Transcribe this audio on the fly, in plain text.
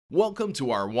Welcome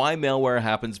to our Why Malware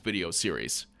Happens video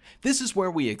series. This is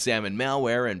where we examine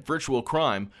malware and virtual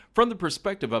crime from the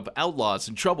perspective of outlaws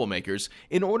and troublemakers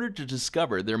in order to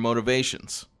discover their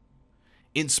motivations.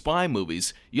 In spy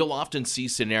movies, you'll often see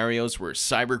scenarios where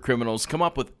cybercriminals come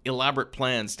up with elaborate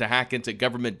plans to hack into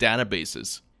government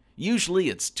databases. Usually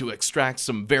it's to extract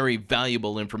some very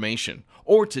valuable information,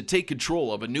 or to take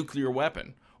control of a nuclear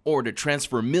weapon, or to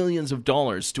transfer millions of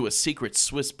dollars to a secret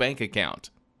Swiss bank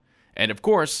account. And of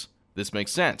course, this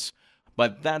makes sense,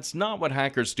 but that's not what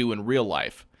hackers do in real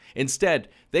life. Instead,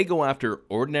 they go after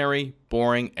ordinary,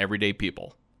 boring, everyday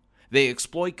people. They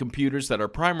exploit computers that are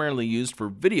primarily used for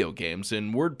video games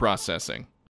and word processing.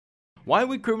 Why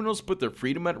would criminals put their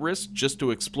freedom at risk just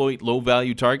to exploit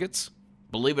low-value targets?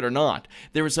 Believe it or not,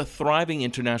 there is a thriving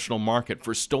international market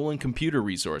for stolen computer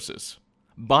resources.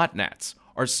 Botnets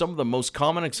are some of the most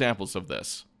common examples of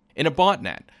this. In a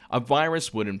botnet, a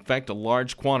virus would infect a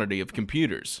large quantity of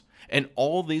computers, and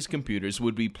all these computers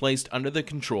would be placed under the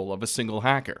control of a single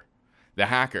hacker. The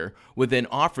hacker would then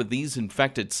offer these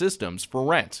infected systems for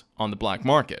rent on the black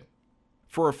market.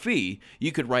 For a fee,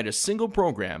 you could write a single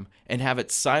program and have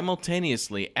it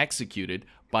simultaneously executed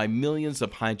by millions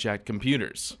of hijacked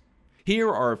computers. Here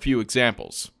are a few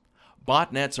examples.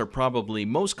 Botnets are probably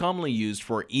most commonly used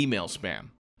for email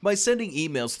spam. By sending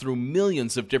emails through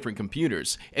millions of different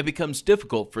computers, it becomes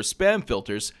difficult for spam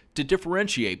filters to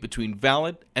differentiate between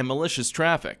valid and malicious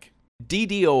traffic.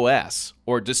 DDoS,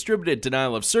 or distributed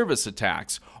denial of service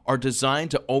attacks, are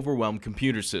designed to overwhelm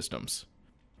computer systems.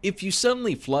 If you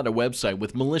suddenly flood a website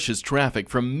with malicious traffic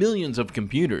from millions of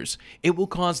computers, it will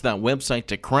cause that website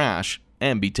to crash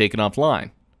and be taken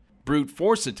offline. Brute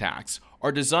force attacks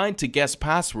are designed to guess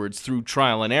passwords through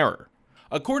trial and error.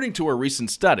 According to a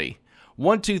recent study,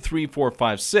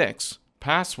 123456,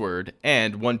 password,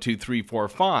 and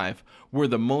 12345 were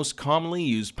the most commonly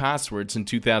used passwords in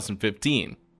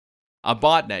 2015. A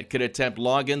botnet could attempt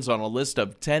logins on a list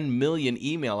of 10 million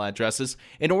email addresses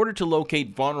in order to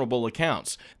locate vulnerable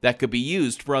accounts that could be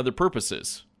used for other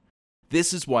purposes.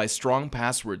 This is why strong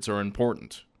passwords are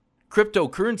important.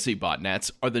 Cryptocurrency botnets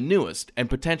are the newest and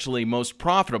potentially most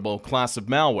profitable class of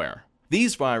malware.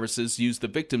 These viruses use the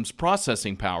victim's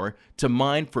processing power to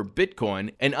mine for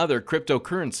Bitcoin and other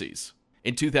cryptocurrencies.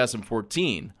 In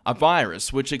 2014, a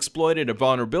virus which exploited a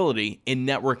vulnerability in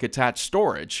network-attached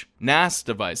storage, NAS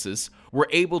devices, were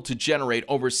able to generate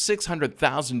over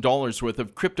 $600,000 worth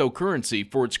of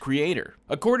cryptocurrency for its creator.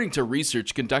 According to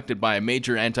research conducted by a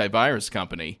major antivirus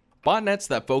company, botnets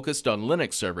that focused on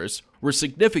Linux servers were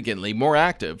significantly more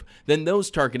active than those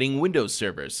targeting Windows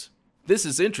servers. This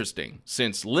is interesting,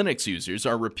 since Linux users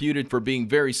are reputed for being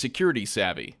very security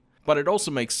savvy, but it also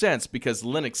makes sense because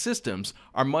Linux systems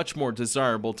are much more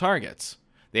desirable targets.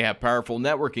 They have powerful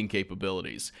networking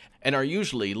capabilities and are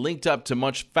usually linked up to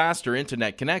much faster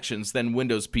internet connections than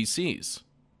Windows PCs.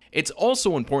 It's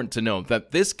also important to note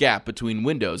that this gap between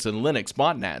Windows and Linux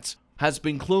botnets has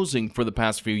been closing for the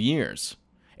past few years.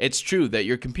 It's true that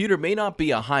your computer may not be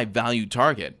a high-value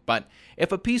target, but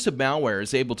if a piece of malware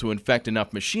is able to infect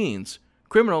enough machines,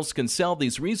 criminals can sell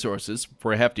these resources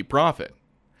for a hefty profit.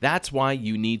 That's why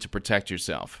you need to protect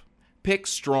yourself. Pick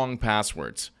strong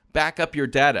passwords, back up your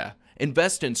data,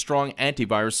 invest in strong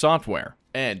antivirus software,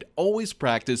 and always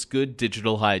practice good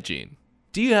digital hygiene.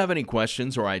 Do you have any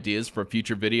questions or ideas for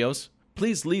future videos?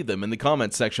 Please leave them in the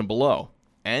comments section below.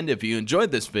 And if you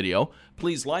enjoyed this video,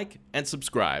 please like and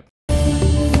subscribe.